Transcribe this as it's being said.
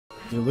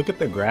Dude, look at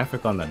the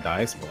graphic on the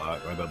dice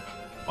block or the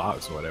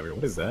box or whatever.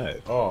 What is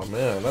that? Oh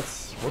man,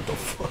 that's what the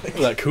fuck.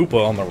 That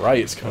Koopa on the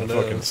right is kind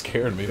of fucking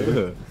scared me,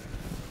 dude.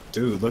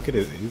 Dude, look at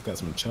it. He's got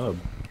some chub.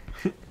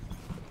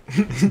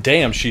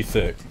 Damn, she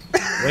thick.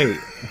 Wait.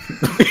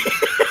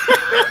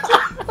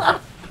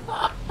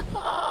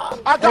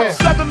 I got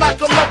 7 Mac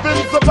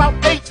 11s, about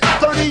 8,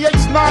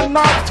 38s, 9,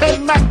 9,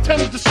 10 Mac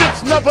 10s. The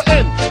shits never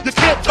end. You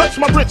can't touch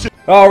my britches.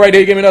 Alright,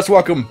 hey GamingNutz,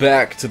 welcome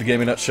back to the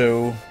GamingNutz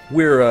Show.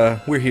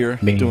 We're here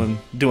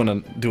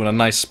doing a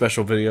nice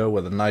special video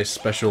with a nice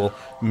special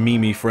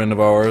meme friend of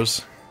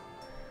ours.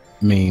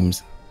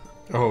 Memes.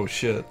 Oh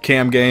shit.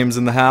 ChamGames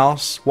in the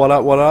house. What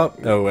up? What up?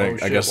 Oh wait,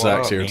 shit, I guess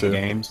what Zach's up? here too.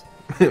 Games.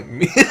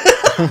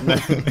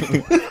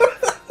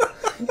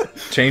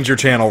 Change your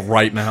channel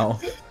right now.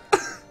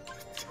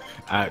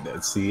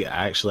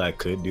 I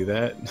could do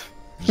that.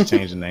 Just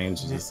change the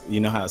names. Just, you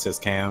know how it says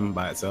Cam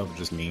by itself,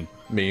 just meme.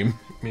 Meme.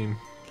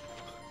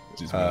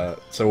 Just meme.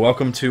 So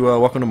welcome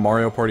to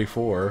Mario Party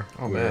 4.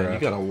 Oh man, you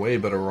got a way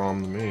better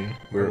ROM than me.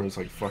 We're just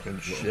like fucking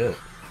shit.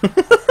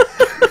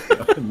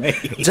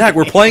 Zach,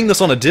 we're playing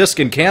this on a disc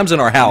and Cam's in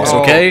our house,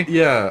 okay?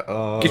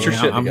 Yeah. Get your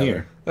shit I'm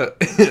together.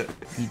 here.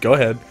 Go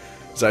ahead.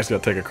 Zach's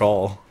gotta take a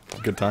call.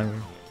 Good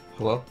timing.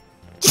 Hello.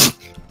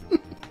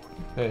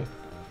 Hey.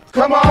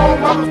 Come on,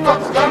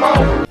 motherfuckers, come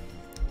on.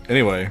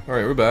 Anyway, All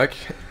right, we're back.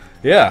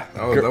 yeah.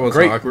 Oh, that was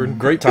great, awkward.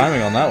 Great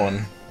timing on that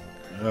one.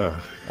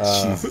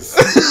 Jesus.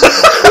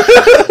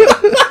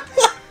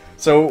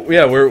 So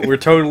yeah, we're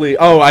totally.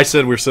 Oh, I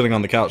said we're sitting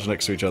on the couch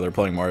next to each other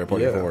playing Mario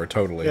Party 4.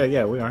 Totally.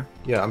 Yeah, we are.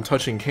 Yeah, I'm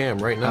touching Cam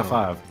right now. High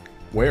five.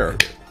 Where?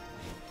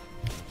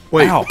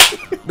 Wait. Ow.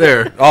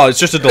 There. Oh, it's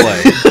just a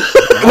delay.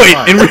 Wait,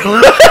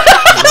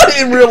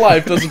 in real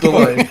life, there's a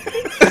delay.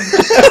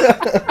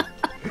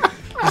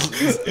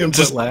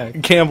 Just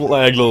lag. Cam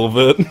lagged a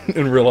little bit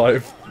in real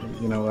life.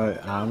 You know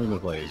what? I'm gonna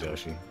play as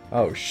Yoshi.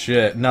 Oh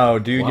shit! No,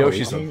 dude, Wow,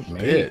 Yoshi's a Yoshi,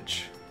 man.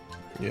 bitch.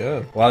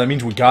 Yeah. Well, that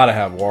means we gotta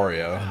have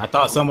Wario. I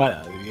thought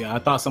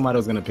somebody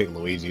was gonna pick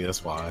Luigi.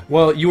 That's why.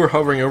 Well, you were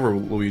hovering over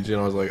Luigi,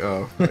 and I was like,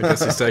 oh, I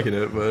guess he's taking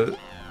it, but...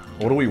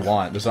 What do we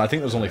want? I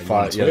think there's only You 5.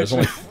 want Yeah, there's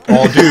only. Switch?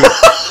 Oh, dude.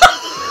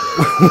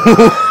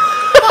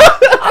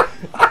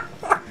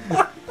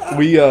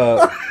 We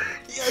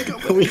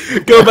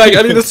Go back,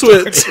 I need a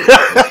switch.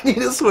 I need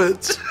a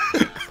switch.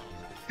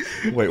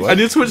 Wait, what? I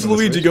need to switch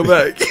Luigi, go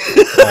back.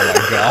 Oh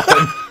my god.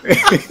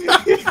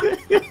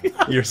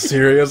 You're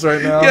serious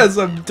right now? Yes,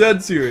 I'm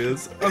dead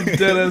serious. I'm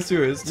dead ass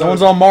serious.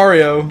 Someone's on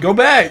Mario. Go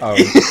back! Oh.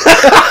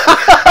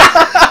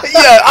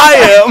 Yeah, I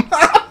am!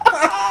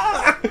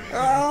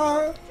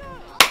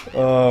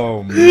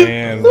 Oh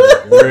man,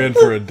 we're in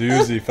for a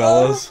doozy,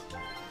 fellas.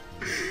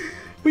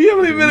 We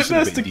haven't You even should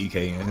have invested. been DK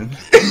in.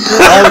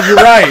 Oh, you're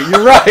right.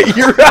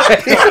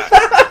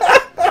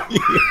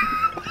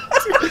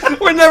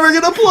 We're never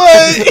gonna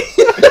play!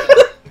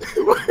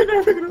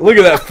 Look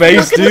at that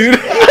face, dude.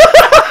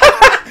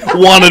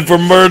 Wanted for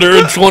murder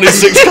in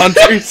 26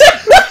 countries.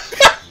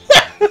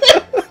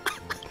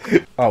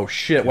 Oh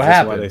shit, what That's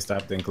happened? why they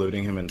stopped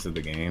including him into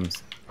the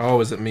games. Oh,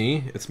 is it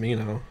me? It's me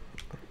now.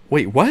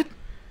 Wait, what?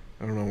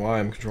 I don't know why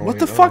I'm controlling What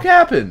the it now. fuck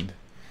happened?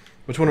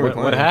 Which one are we What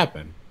playing?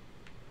 happened?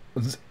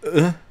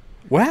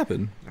 What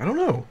happened? I don't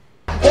know.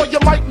 Or you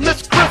might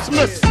miss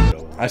Christmas.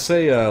 I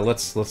say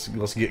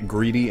let's get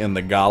greedy in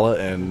the gala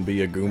and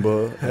be a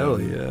Goomba. Hell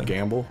and yeah.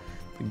 Gamble.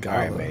 All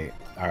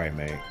right,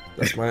 mate.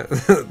 That's my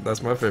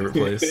that's my favorite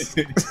place.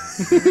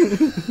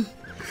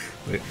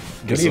 Wait,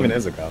 What even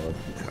is a gala?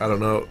 I don't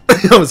know.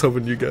 I was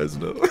hoping you guys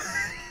know.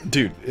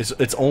 Dude,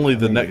 it's only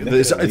the next. At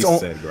It's least on.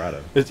 said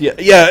grotto.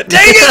 Yeah. Dang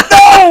it!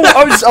 No!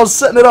 I was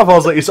setting it up. I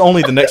was like, it's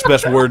only the next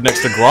best word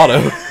next to grotto.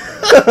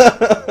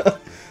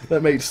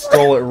 That mate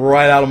stole it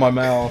right out of my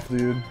mouth,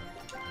 dude.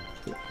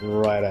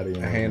 Right out of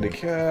your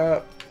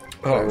Handicap.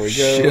 Oh There we go.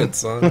 shit,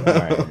 son.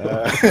 Alright,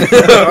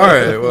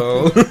 Alright,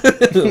 well,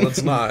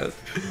 let's not.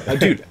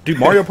 Dude,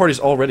 Mario Party's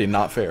already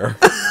not fair.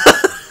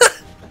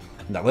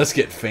 Now let's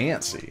get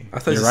fancy. I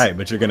thought you're you right,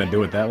 but you're gonna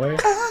do it that way?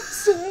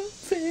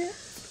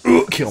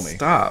 Kill me.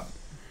 Stop.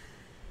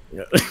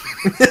 Yeah.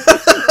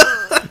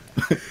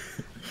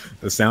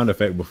 The sound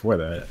effect before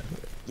that.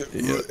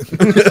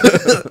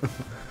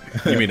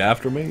 You mean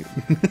after me?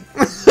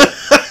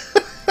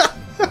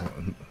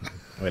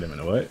 Wait a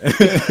minute, what?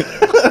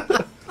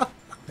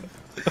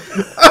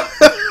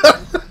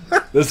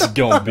 This is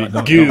gonna be Don't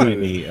make good.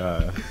 me,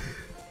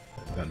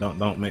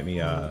 don't make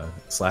me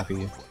slap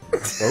you.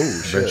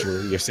 Oh shit.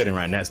 Virtually, you're sitting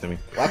right next to me.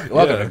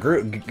 Welcome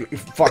to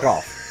fuck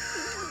off.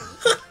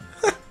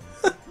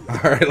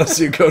 Alright, let's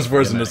see who goes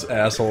first in this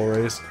asshole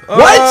race.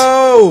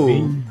 Oh!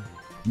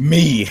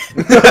 Me.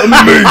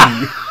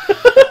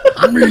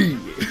 Me!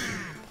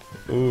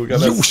 Ooh, got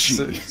that Yoshi.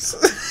 six.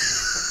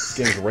 This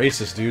game's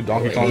racist, dude.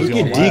 Donkey Kong's Look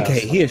going at last. DK,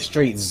 he is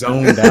straight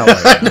zoned out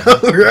right now.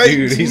 Right?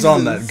 Dude, he's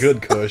on that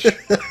good kush. Dude,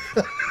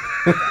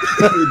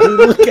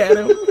 look at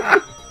him.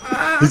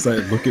 He's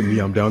like, look at me,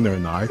 I'm down there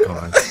in the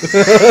icon.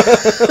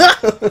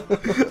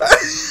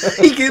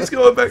 He keeps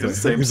going back to the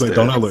same He's like,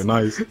 don't I look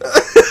nice?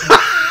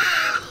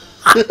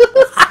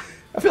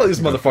 I feel feel like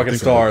this motherfucking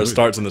star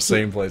starts in the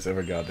same place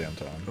every goddamn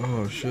time.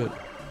 Oh shit.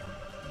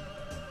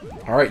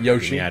 Alright,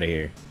 Yoshi. Get me out of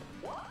here.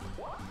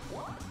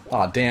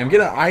 Aw, damn.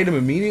 Get an item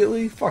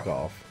immediately? Fuck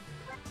off.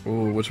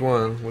 Ooh, which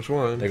one? Which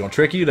one? They're gonna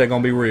trick you, they're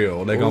gonna be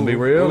real. They're gonna be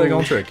real, they're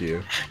gonna ooh. trick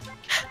you.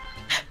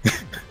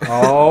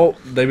 Oh,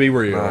 they be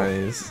real.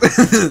 Nice.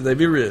 They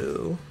be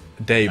real.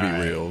 They be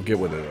real. Get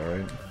with it,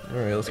 alright?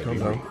 Alright, let's calm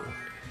down.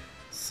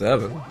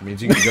 7.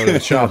 Means you can go to the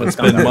shop and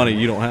spend money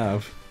you don't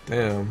have.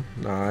 Damn.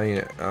 Nah,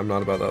 I'm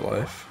not about that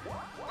life.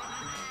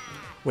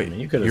 Wait, Man,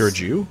 you're a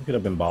Jew? You could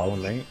have been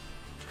balling, mate.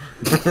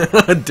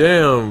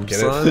 Damn, Get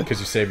son. it? Because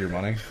you save your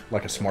money,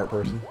 like a smart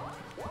person.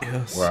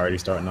 Yes. We're already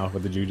starting off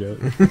with the Jew joke.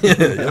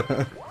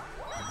 Yep.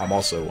 I'm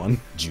also one.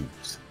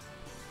 Jews.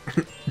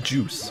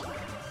 Juice.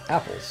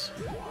 Apples.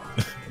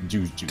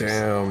 Juice.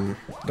 Damn.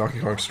 Donkey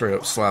Kong straight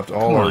up slapped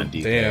all Come our on,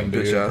 DK. Damn,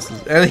 bitch dude.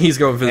 asses. And he's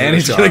going to visit And the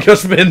he's shop gonna go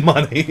spend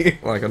money.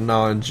 like a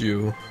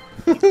non-Jew.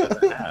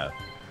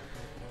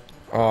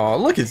 Oh,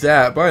 look at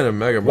that! Buying a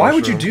mega. Why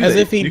would you mushroom. do As that?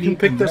 if he You can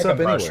pick this up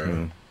anywhere.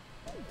 mushroom.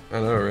 I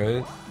know,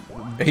 right?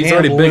 He's Cam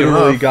already big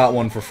literally enough. got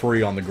one for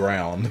free on the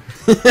ground.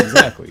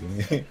 Exactly.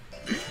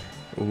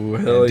 Ooh,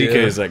 hell DK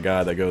yeah. is that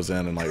guy that goes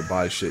in and like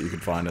buys shit you can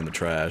find in the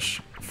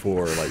trash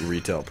for like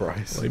retail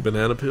price. Like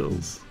banana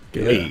pills.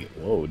 Wait,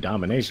 whoa,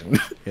 domination.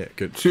 Yeah,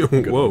 good.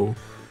 Good. Whoa.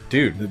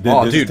 Dude, This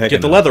oh, is dude, taking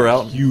get the a leather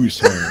out. Huge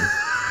turn.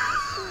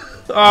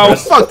 Oh,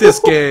 fuck this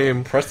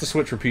game. Press the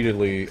switch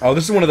repeatedly. Oh,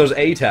 this is one of those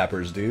A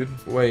tappers, dude.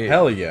 Wait.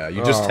 Hell yeah,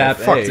 you just Oh, tap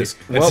fuck A. this.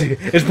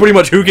 It's pretty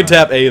much who can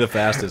tap A the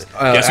fastest.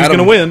 Guess who's Adam-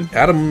 gonna win?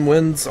 Adam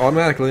wins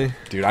automatically.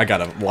 Dude, I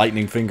got a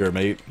lightning finger,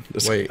 mate.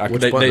 Wait, I,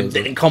 which they, button they, is they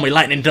it? didn't call me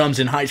lightning dumbs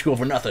in high school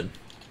for nothing.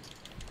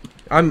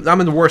 I'm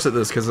in the worst at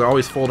this because I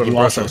always fold under You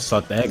also pressure.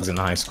 sucked eggs in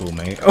high school,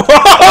 mate.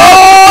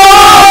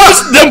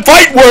 Oh, them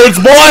fight words,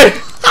 boy!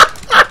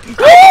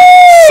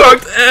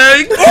 Sucked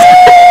egg.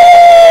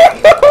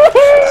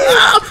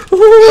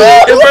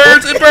 It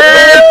burns. It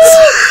burns.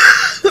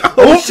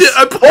 Oh shit!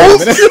 I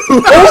pulled.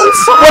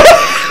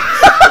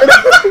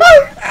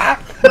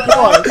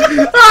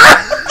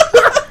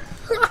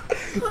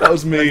 That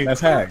was me.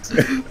 That's hacks.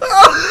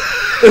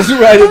 It's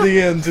right at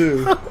the end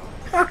too.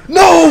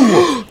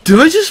 No! Did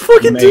I just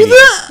fucking do Mate.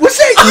 that? What's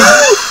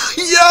that?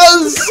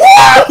 Yes.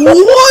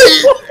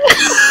 What?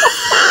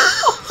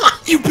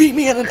 You beat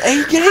me at an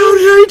A game? How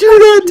did I do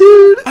that,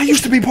 dude? I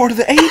used to be part of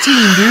the A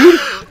team, dude.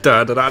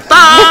 Da da da da.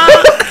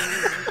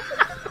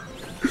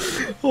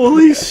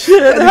 Holy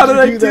shit! How did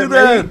I do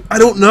that? I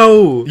don't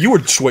know. You were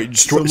straight.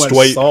 So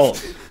much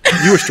salt.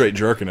 You were straight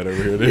jerking it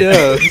over here, dude.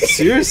 Yeah,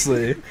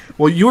 seriously.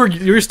 Well, you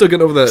were still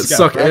getting over that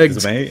suck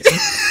eggs. mate.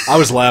 I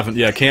was laughing.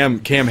 Yeah, Cam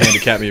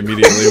handicapped me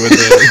immediately with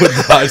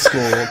the high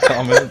school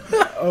comment.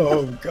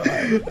 Oh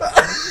god.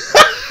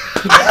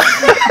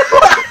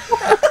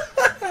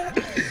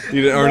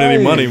 You didn't earn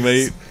any money,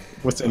 mate.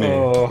 What's in here?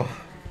 Oh,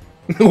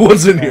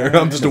 What's in here?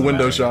 I'm just a doesn't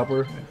window matter.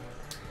 shopper.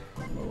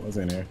 What's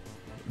in here?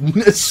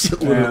 It's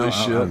literally I'm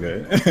shit.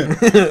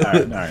 good.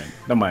 Alright.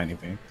 Don't buy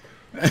anything.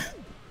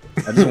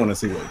 I just want to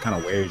see what kind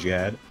of wares you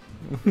had.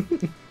 I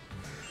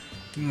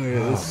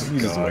don't use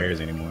these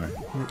wares anymore.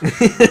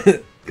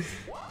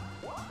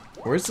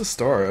 where's the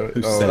star?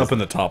 Who Oh, said- Up in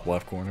the top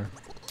left corner.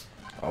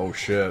 Oh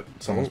shit!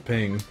 Someone's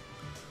ping.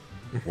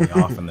 Way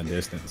off in the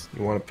distance.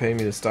 you want to pay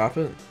me to stop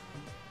it?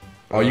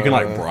 Oh, you can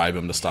like bribe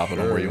him to stop it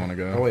on where you want to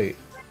go. Oh wait.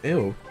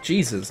 Ew.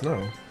 Jesus,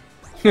 no.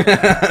 Fuck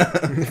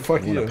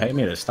You you. want to pay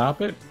me to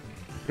stop it?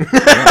 You want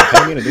to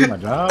pay me to do my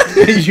job?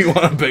 You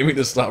want to pay me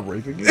to stop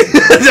raping you?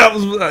 That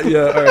was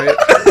yeah. All right.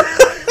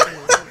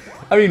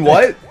 I mean,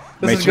 what?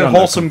 This Mate, is you're a on the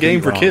wholesome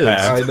game for complete wrong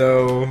kids. path. I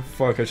know.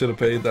 Fuck. I should have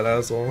paid that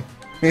asshole.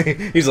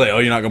 He's like, oh,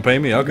 you're not gonna pay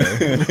me?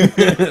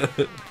 Okay.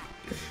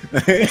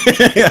 Alright,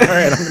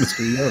 I'm going to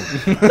screw you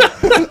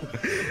over.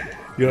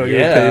 You know,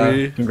 Yeah. gonna pay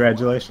me.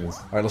 Congratulations.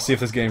 All right, let's see if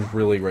this game's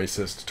really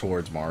racist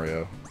towards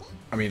Mario.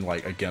 I mean,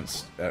 like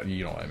against,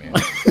 you know what I mean?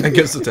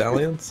 Against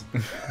Italians?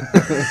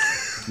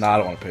 Nah, I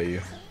don't want to pay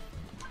you.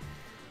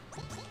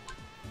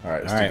 All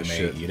right, let's do Alright, this mate.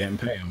 shit. You didn't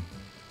pay him.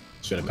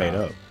 Should have paid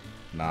up.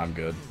 Nah, I'm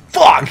good.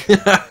 Fuck!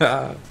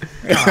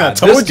 I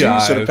told you guy.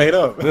 you should have paid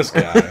up. This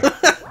guy.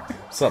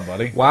 What's up,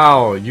 buddy?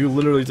 Wow, you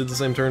literally did the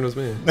same turn as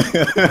me.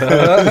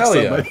 Hell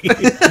yeah!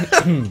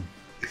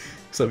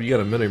 Except you got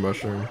a mini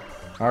mushroom.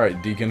 All right,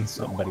 Deacon.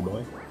 Somebody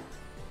boy.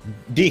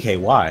 DK,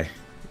 why?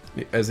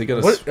 Is he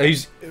gonna? What?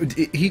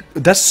 He?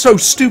 That's so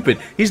stupid.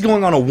 He's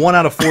going on a 1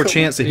 out of 4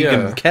 chance that he Yeah.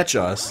 can catch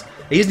us.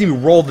 He hasn't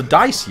even rolled the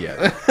dice yet.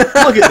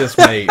 Look at this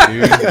mate,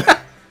 dude.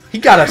 He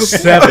got a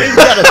 7. He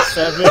got a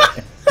 7.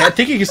 I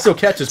think he can still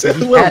catch us, but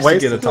he What a has to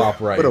waste get a of- top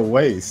right. What a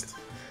waste.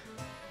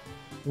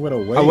 What a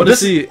waste. I wanna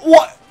see.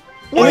 What?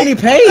 What did he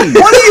pay?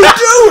 What are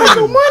you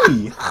doing?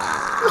 money.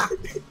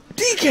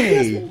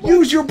 DK,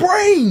 use your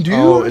brain, dude.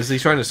 Oh, is he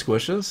trying to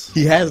squish us?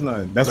 He has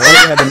none. That's why he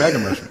had the mega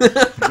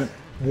mushroom.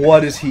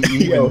 What is he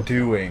even Yo.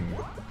 doing?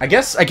 I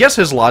guess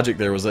his logic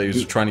there was that he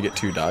was trying to get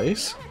 2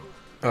 dice.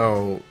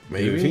 Oh,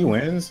 maybe. If he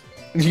wins,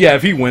 Yeah,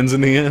 if he wins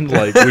in the end,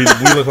 like we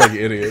look like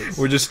idiots.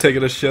 We're just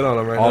taking a shit on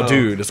him right now. Oh,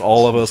 dude, it's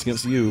all of us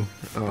against you.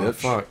 Oh, bitch.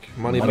 fuck.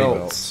 Money Money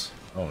belts.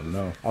 Oh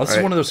no! Oh, this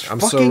is one of those. I'm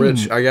fucking... so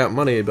rich. I got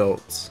money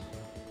belts.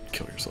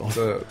 Kill yourself.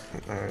 So,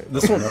 alright.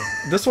 This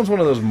one's one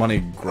of those money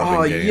grubbing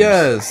Oh games.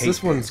 yes,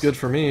 this one's good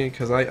for me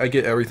because I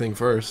get everything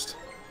first.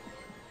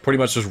 Pretty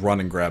much just run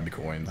and grab the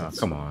coins. Oh,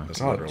 come on!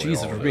 That's Oh literally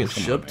Jesus, all we're it being is.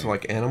 Come on, shipped man. to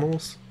like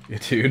animals. Yeah,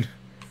 dude.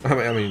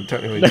 I mean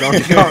technically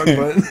Donkey Kong,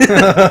 but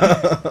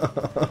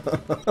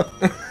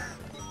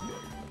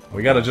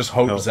We gotta just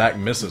hope Zach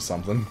misses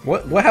something.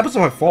 what happens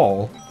if I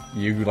fall?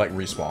 You like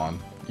respawn.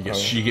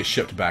 You get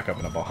shipped back up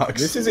in a box.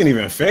 This isn't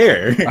even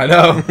fair. I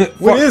know.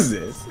 What is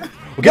this?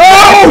 Go!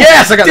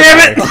 Yes, I got Damn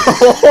it!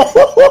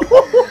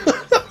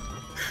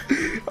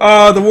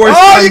 The worst.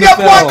 Oh, time you to got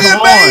fail. blocked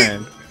Come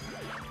on!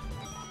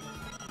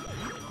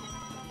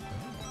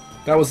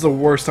 That was the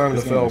worst time to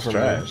This game fail is for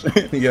trash.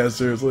 me. Yeah,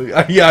 seriously.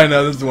 Yeah, I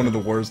know. This is one of the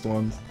worst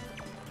ones.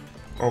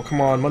 Oh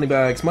come on, money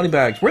bags, money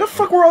bags. Where the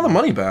fuck were all the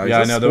money bags? Yeah, I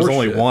That's know. There was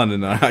only horseshit. one,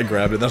 and I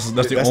grabbed it. That's the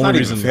That's only not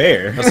reason. even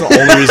fair. That's the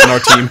only reason our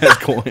team had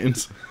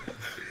coins.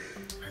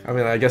 I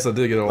mean, I guess I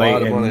did get a Like,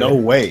 lot of in money. no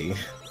way.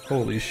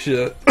 Holy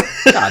shit.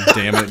 God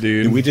damn it,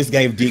 dude. We just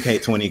gave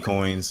DK 20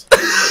 coins.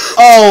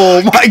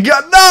 Oh my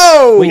god,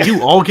 no! Wait,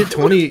 you all get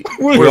 20?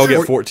 We all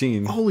get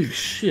 14. Holy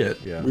shit.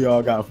 Yeah. We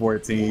all got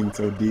 14,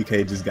 so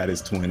DK just got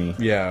his 20.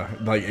 Yeah,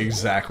 like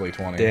exactly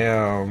 20.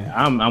 Damn.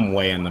 I'm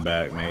way in the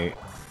back, mate.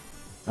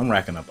 I'm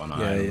racking up on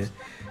Yeah, items.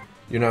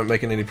 you're not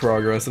making any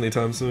progress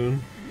anytime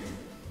soon.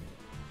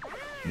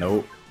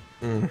 Nope.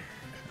 I'm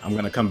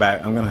gonna come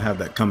back. I'm gonna have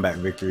that comeback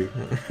victory.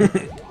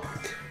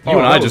 You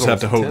and I that just was have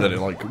to hope almost that 10.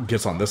 it like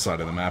gets on this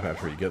side of the map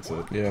after he gets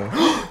it. Yeah.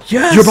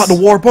 Yes! You're about to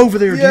warp over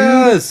there, dude.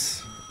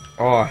 Yes!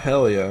 Oh,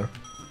 hell yeah.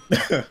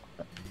 Okay.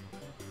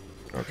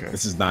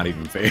 This is not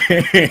even fair.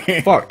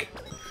 Fuck.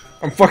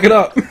 I'm fucking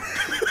up.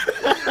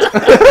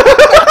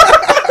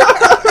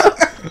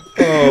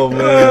 Oh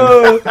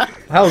man.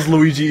 How's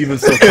Luigi even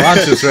so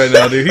conscious right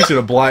now, dude? He should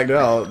have blacked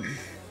out.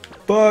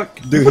 Fuck.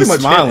 Dude, Pretty he's much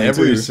hit smiling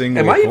every too.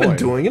 single Am I even coin.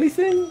 doing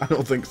anything? I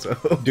don't think so.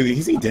 Dude,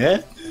 is he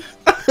dead?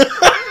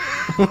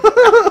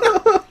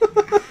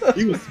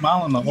 He was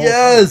smiling the whole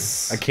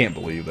Yes! I can't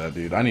believe that,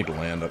 dude. I need to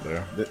land up there.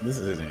 time. This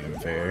isn't even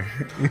fair.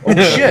 Oh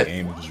shit! The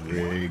game is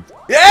rigged.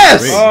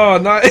 Yes! Rigged. Oh,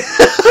 nice.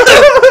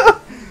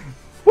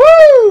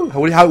 Woo!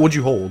 What'd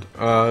you hold?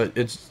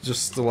 It's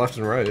just the left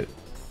and right.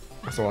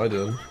 That's all I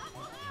did.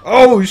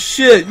 Oh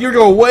shit, you're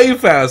going way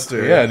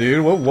faster. Yeah,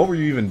 dude. What were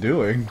you even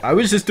doing? I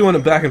was just doing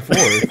it back and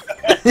forth.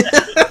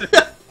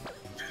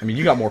 I mean,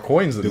 you got more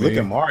coins than Dude, me. look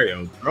at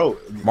Mario, bro.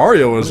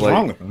 Mario was What's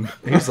wrong like, with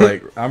him? he's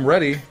like, I'm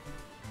ready.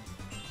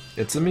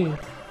 It's a me.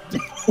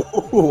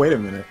 Wait a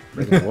minute.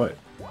 Ready for what?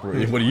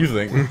 What do you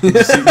think?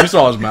 You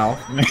saw his mouth.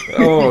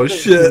 Oh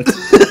shit.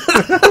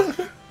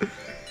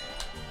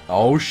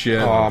 Oh shit!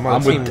 Oh, I'm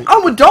on team-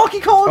 I'm with Donkey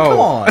Kong. Oh. Come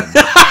on.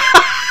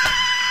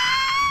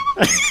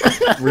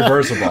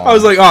 Reversible. I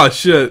was like, oh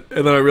shit,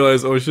 and then I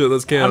realized, oh shit,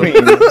 that's I Cam. mean,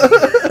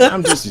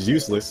 I'm just as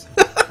useless.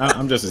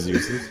 I'm just as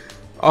useless.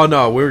 Oh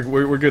no, we're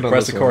good on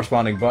press this the one.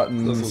 corresponding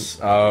buttons.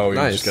 Oh, you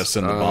Nice. just gotta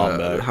send the bomb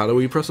back. How do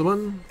we press the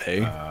button?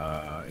 Hey.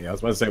 Yeah, I was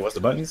about to say, what's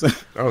the buttons? Oh,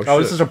 Oh, shit.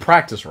 this is a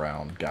practice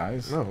round,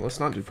 guys. No, let's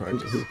not do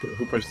practice.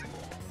 Who pushed?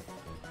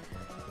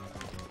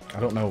 I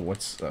don't know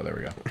what's. Oh, there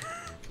we go.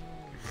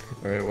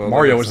 Alright, well,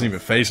 Mario that wasn't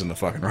makes even facing the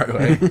fucking right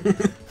way.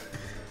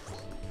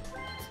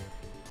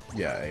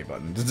 Yeah, A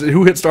button.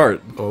 Who hit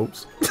start? sense.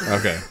 Oops.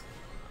 Okay.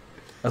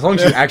 As long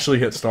as you actually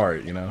hit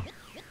start, you know.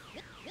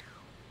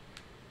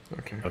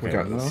 Okay, Okay, we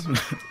got this.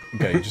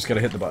 Okay, you just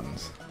gotta hit the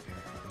buttons.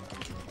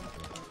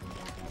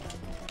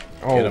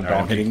 Oh, Get him,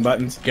 I'm hitting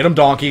buttons. Get him,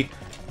 donkey.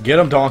 Get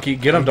him, donkey.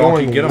 Get him, I'm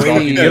donkey. going Get him, way-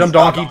 donkey. Get him,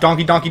 donkey.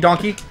 Donkey, donkey,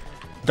 donkey.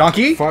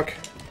 Donkey. fuck.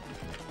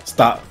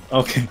 Stop.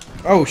 Okay.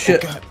 Oh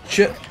shit. God.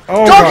 Shit.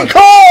 Oh Donkey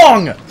god.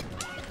 Kong!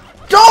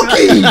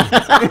 Donkey!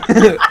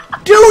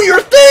 Do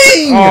your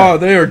thing! Oh,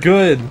 they are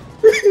good.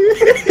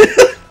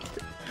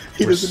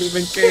 He doesn't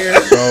even care.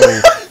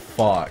 So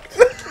fucked.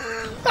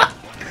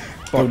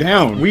 Go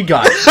down. We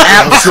got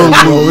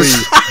absolutely,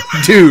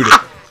 dude,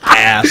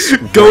 ass.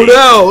 Go raped.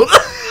 down.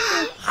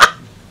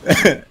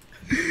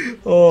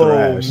 Oh,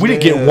 Thrash. We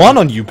didn't get one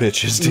on you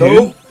bitches, dude.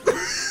 Nope.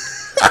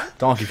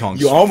 Donkey Kong's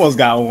You almost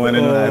got one,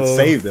 and I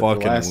saved it. for the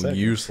last fucking second.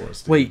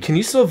 useless. Dude. Wait, can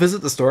you still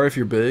visit the store if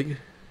you're big?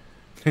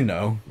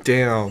 No.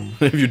 Damn.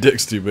 If your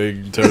dick's too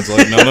big, Toad's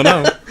like, no, no,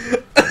 no.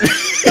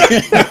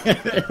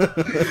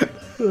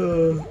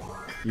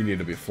 You need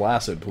to be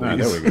flaccid, please. Alright,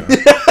 there we go.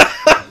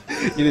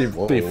 You need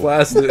to be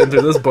flaccid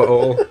into this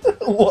butthole.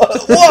 Whoa,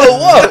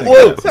 whoa,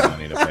 whoa! That's what I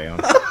need to pay him.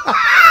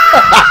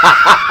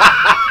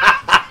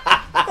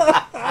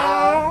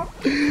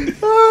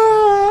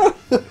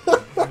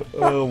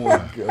 Oh my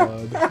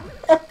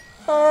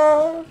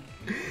god.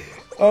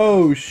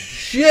 Oh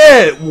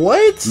shit!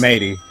 What?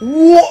 Matey.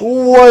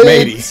 What?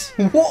 Matey.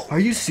 What? Are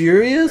you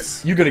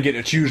serious? You're gonna get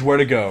to choose where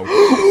to go.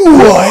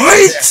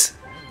 What?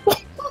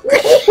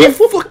 Are you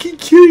fucking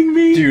kidding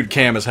me? Dude,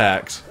 Cam is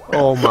Hacks.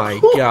 Oh my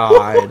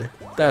god.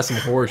 That's some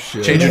horse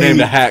shit. Change your name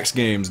to Hacks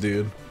Games,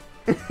 dude.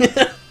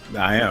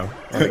 I am.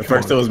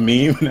 First it was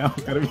meme, now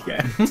it's gotta be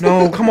gas.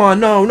 No, come on,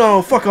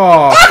 no, fuck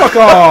off, fuck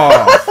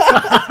off.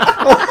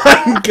 Oh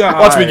my god.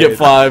 Watch me get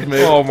 5,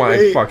 mate. Oh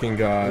my fucking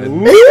god.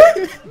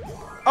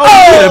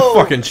 Oh! It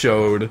fucking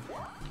showed.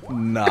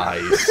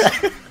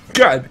 Nice.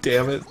 God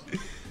damn it.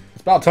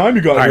 It's about time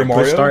you got here, Alright,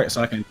 Mario. push start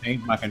so I can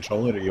change my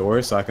controller to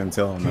yours so I can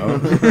tell him no.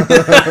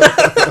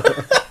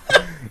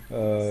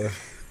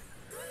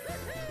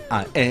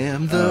 I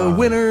am the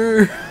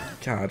winner.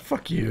 God,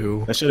 fuck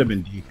you. That should have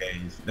been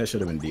DK's. That should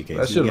have been DK's.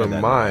 That should have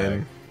been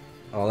mine.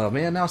 Oh no,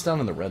 man! Now it's down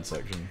in the red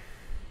section.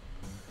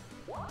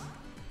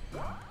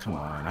 Come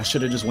on, I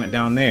should have just went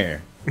down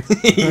there.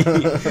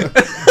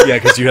 Yeah,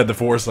 because you had the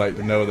foresight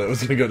to know that it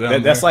was gonna go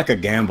down. That's like a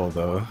gamble,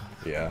 though.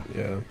 Yeah.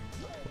 Yeah.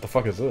 What the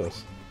fuck is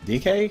this?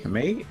 DK,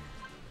 mate.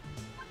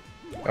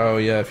 Oh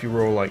yeah, if you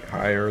roll like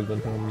higher than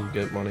him, you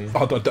get money.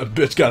 I thought that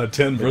bitch got a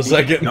 10 for a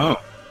second. No.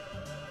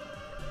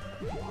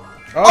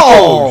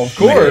 Oh, of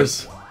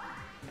course.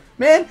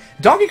 Man,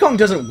 Donkey Kong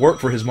doesn't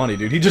work for his money,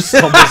 dude. He just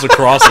stumbles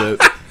across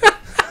it.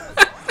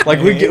 Like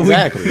we gave him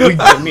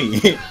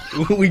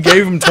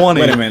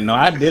 20. Wait a minute, no,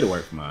 I did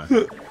work for mine.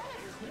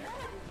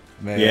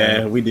 Man.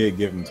 Yeah, we did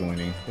give him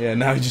 20. Yeah,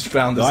 now he just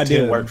found this. No, I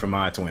 10. did work for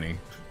my 20.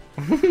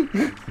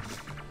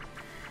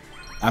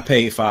 I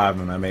paid 5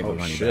 and I made the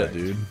money shit, back.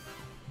 dude.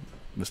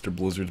 Mr.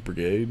 Blizzard's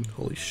Brigade.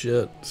 Holy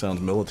shit.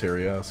 Sounds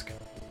military-esque.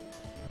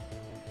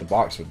 The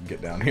box would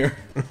get down here.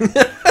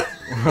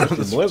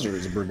 The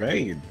Blizzard's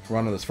Brigade.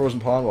 Run in this frozen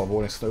pond while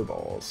avoiding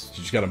snowballs.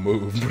 You just gotta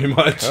move, pretty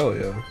much. Hell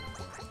yeah.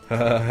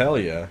 Hell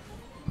yeah.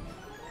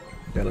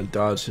 Gotta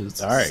dodge his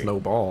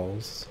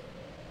snowballs.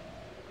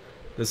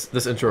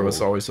 This intro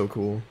is always so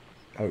cool.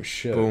 Oh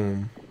shit.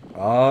 Boom.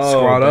 Oh,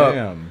 Squat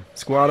damn. up.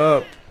 Squat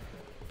up.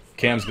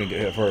 Cam's gonna get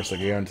hit first, I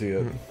guarantee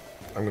it.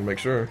 I'm gonna make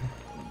sure.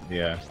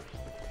 Yeah.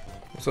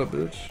 What's up,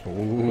 bitch?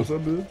 What's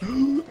up,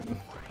 bitch?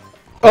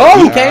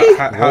 Oh, okay.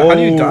 How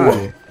do you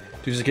die?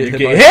 Do you just get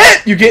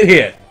hit? You get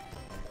hit!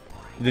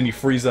 Then you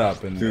freeze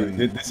up and... Dude,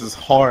 this is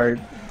hard.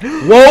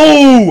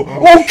 Whoa!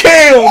 Oh,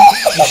 Cam!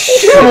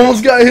 Cam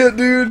almost got hit,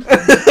 dude.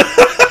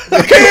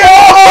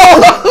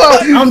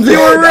 Cam! You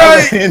were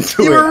right.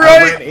 You were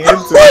right.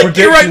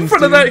 You're right in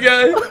front of that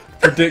guy.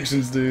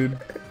 Predictions, dude.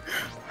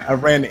 I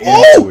ran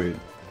into it.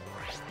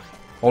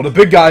 Oh, the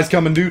big guy's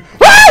coming, dude. Woo!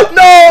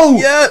 No!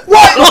 Yeah.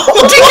 What?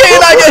 DK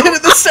and I got hit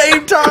at the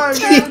same time,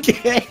 dude.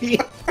 DK.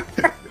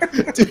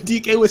 Dude,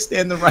 DK was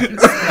standing right in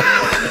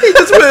front. He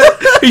just went.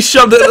 He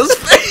shoved it in his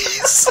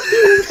face.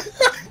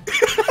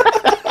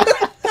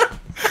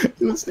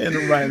 He was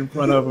standing right in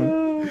front of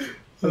him.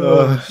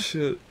 Oh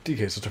shit.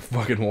 DK's such a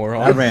fucking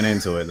moron. I ran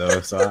into it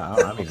though, so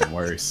I'm even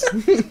worse.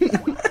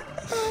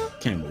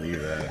 Can't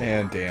believe that.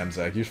 And damn,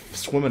 Zach, you're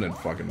swimming in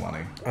fucking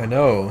money. I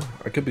know.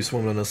 I could be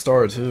swimming in a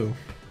star too.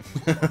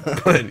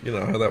 But you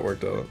know how that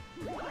worked out.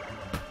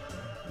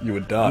 You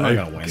would die. I'm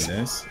not gonna win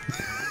this.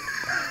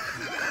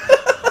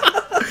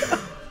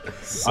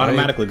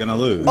 Automatically gonna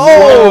lose.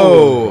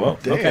 Oh! Well,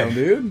 Damn, okay.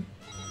 dude.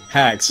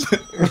 Hacks.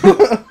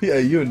 Yeah,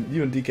 you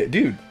and DK.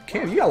 Dude,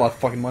 Cam, you got a lot of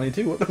fucking money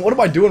too. What am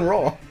I doing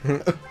wrong?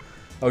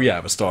 Oh yeah, I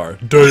have a star.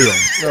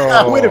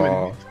 Damn. Wait a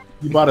minute.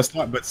 You bought a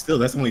star, but still,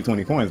 that's only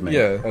 20 coins, man.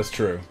 Yeah, That's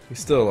true. he's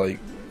still like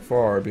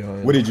far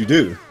behind. What did you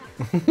do?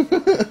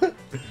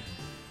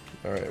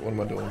 Alright, what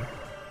am I doing?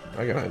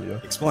 I got behind you.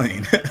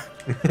 Explain.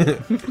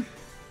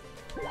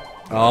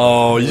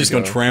 Oh, you're just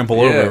gonna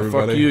trample over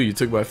everybody. Fuck you. You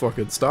took my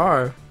fucking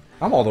star.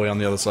 I'm all the way on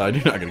the other side.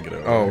 You're not gonna get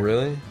over. Oh, there.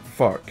 really?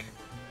 Fuck.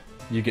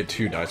 You get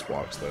 2 dice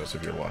blocks though, so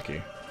if you're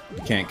lucky.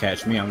 You can't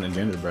catch me. I'm the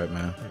gingerbread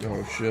man.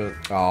 Oh shit.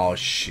 Oh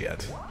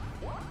shit.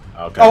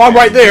 Okay. Oh, I'm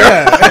right there.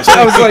 Yeah,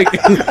 I was like,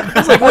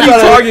 what are you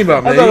talking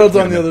about, man? I thought it was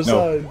on the other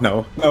side.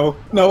 No. Nope.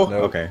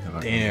 Okay.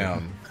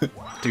 Damn.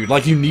 Dude,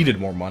 like you needed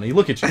more money.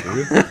 Look at you,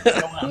 dude.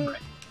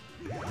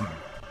 I'm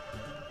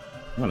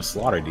gonna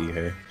slaughter D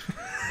here.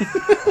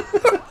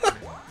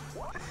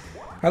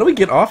 How do we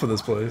get off of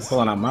this place?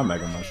 Pulling out my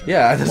mega mushroom.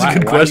 Yeah, that's a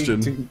good question.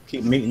 Why do you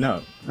keep meeting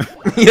up?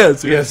 Yeah,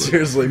 Yeah,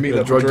 seriously, meet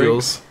up for drug drinks.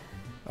 deals.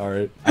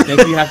 Alright. I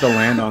think you have to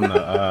land on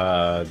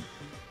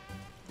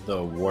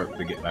the warp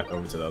to get back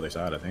over to the other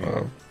side. I think.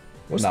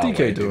 What's No DK way,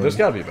 dude. doing? There's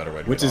gotta be a better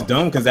way to Which get is off.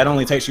 dumb because that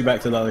only takes you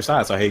back to the other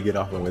side. So how you get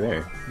off over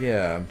there?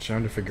 Yeah, I'm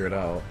trying to figure it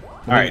out.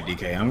 All right,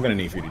 DK, I'm gonna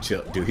need for you to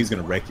chill, dude. He's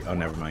gonna wreck you. Oh,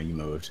 never mind. You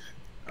moved.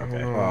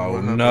 Okay.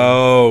 Oh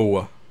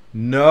no.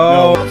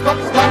 No.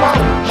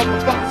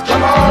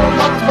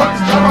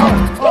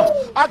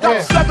 I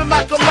got 7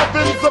 Mac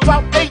 11s,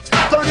 about 8,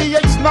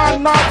 38s,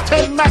 9, 9,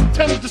 10 Mac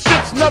 10s, the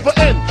shits never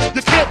end.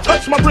 You can't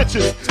touch my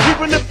riches,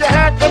 even if you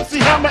had MC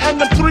Hammer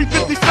and them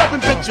 357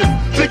 bitches.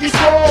 Biggie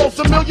Smalls,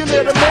 a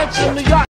millionaire, the mansion, the yacht.